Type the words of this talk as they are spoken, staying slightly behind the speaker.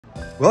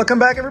Welcome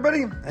back,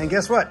 everybody. And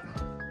guess what?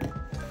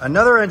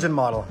 Another engine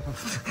model.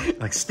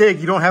 Like, Stig,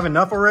 you don't have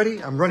enough already?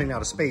 I'm running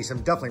out of space. I'm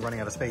definitely running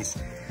out of space.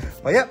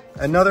 But yeah,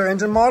 another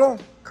engine model,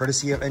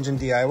 courtesy of Engine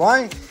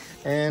DIY.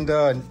 And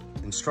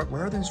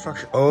where are the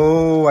instructions?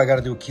 Oh, I got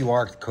to do a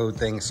QR code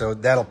thing, so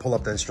that'll pull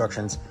up the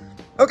instructions.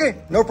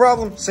 Okay, no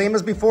problem. Same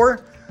as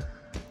before.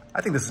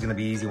 I think this is going to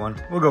be an easy one.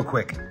 We'll go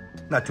quick.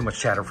 Not too much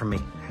chatter from me.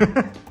 All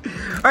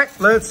right,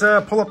 let's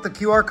pull up the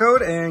QR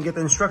code and get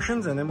the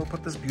instructions, and then we'll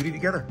put this beauty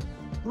together.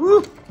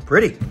 Woo,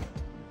 pretty.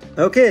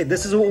 Okay,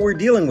 this is what we're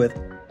dealing with.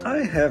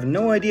 I have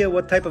no idea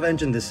what type of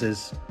engine this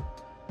is.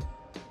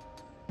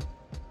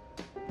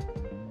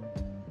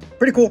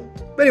 Pretty cool.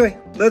 But anyway,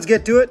 let's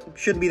get to it.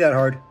 Shouldn't be that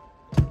hard.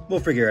 We'll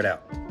figure it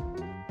out.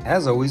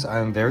 As always, I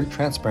am very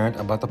transparent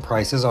about the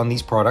prices on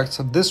these products.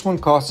 This one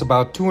costs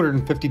about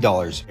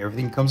 $250.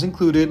 Everything comes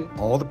included.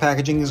 All the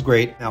packaging is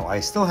great. Now, I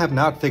still have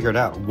not figured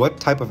out what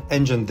type of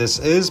engine this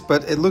is,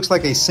 but it looks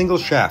like a single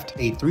shaft,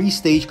 a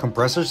 3-stage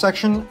compressor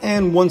section,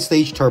 and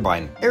 1-stage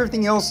turbine.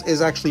 Everything else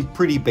is actually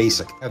pretty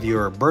basic. Have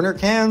your burner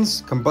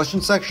cans, combustion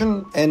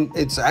section, and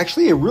it's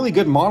actually a really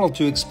good model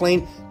to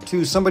explain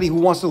to somebody who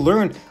wants to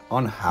learn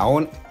on how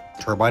a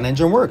turbine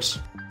engine works.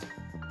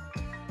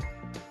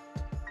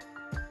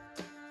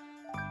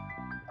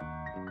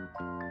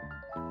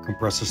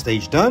 Compressor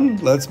stage done.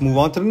 Let's move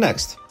on to the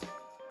next.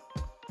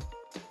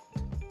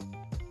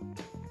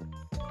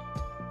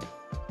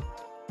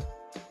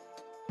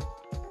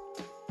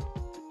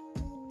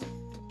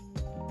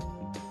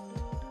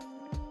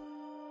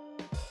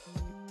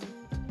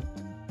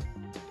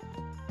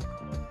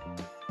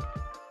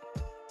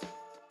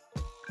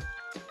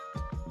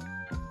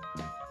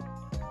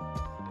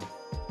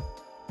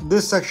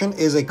 This section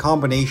is a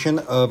combination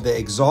of the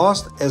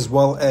exhaust as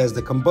well as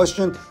the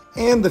combustion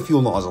and the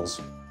fuel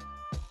nozzles.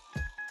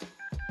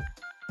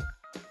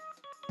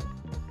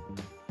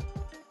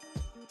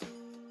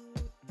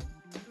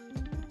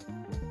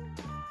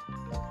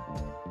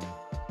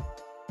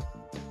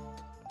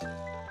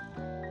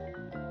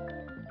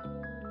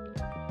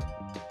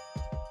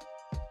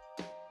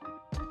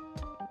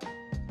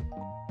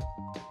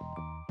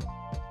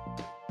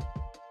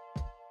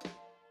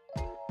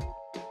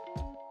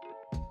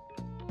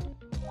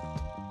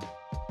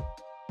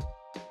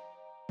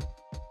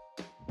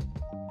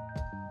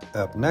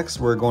 Up next,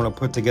 we're going to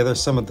put together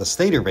some of the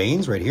stator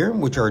vanes right here,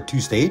 which are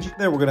 2-stage.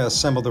 Then we're going to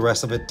assemble the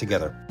rest of it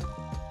together.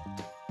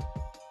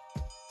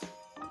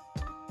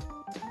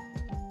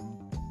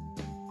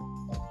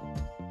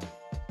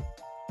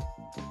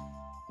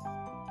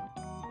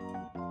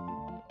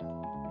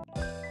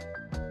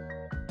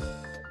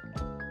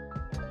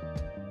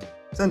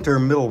 Center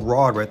middle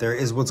rod right there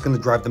is what's going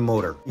to drive the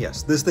motor.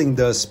 Yes, this thing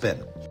does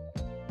spin.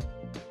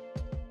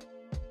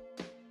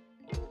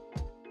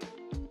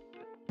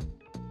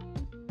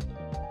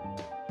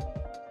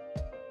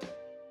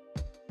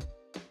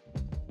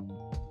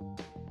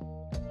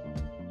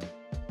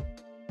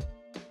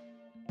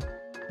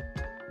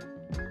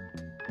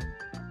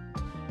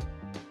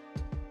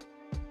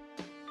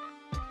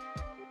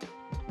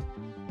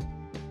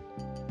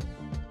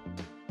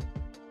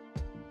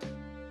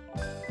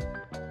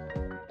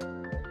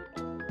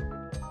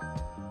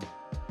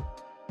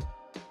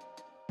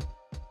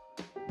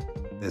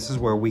 This is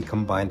where we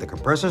combine the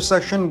compressor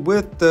section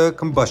with the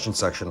combustion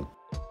section.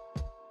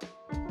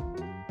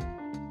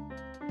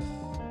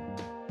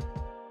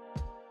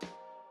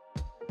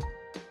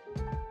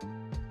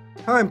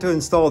 Time to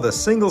install the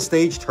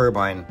single-stage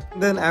turbine,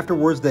 then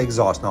afterwards the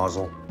exhaust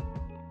nozzle.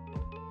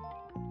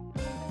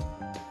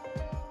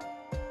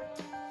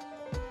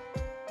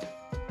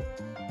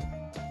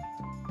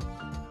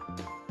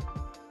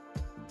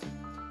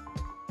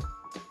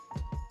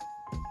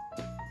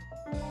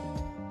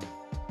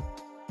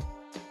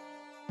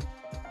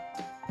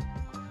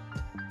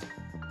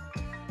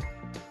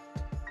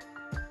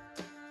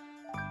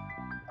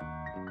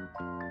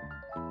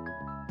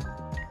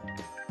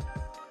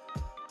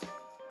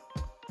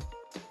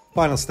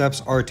 Final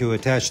steps are to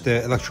attach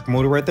the electric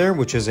motor right there,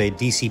 which is a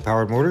DC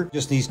powered motor.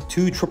 Just needs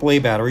 2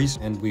 AAA batteries,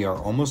 and we are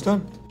almost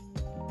done.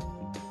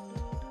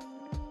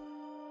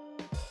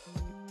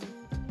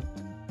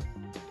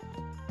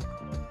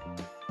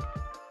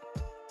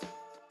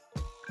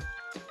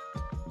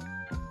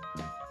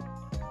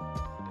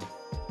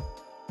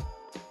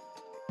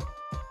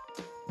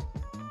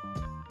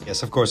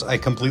 Yes, of course, I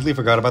completely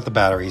forgot about the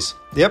batteries.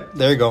 Yep,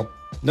 there you go.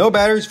 No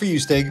batteries for you,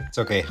 Stig. It's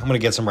okay, I'm gonna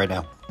get some right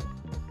now.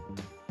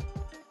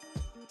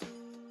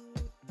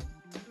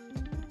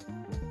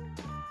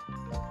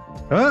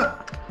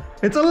 Ah,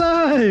 it's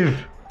alive!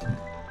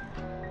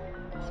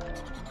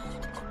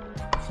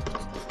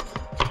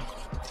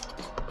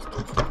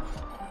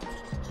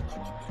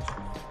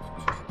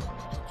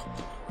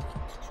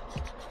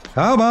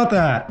 How about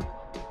that?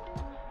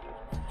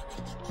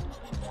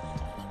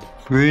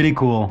 Pretty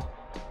cool.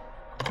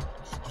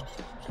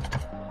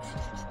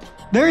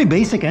 Very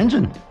basic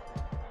engine.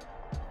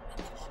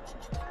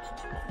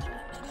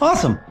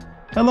 Awesome.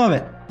 I love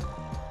it.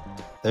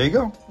 there you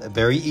go. A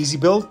very easy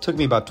build. Took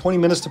me about 20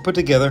 minutes to put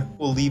together.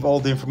 We'll leave all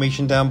the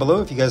information down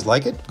below. If you guys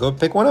like it, go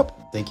pick one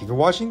up. Thank you for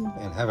watching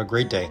and have a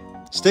great day.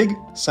 Stig,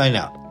 signing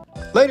out.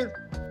 Later.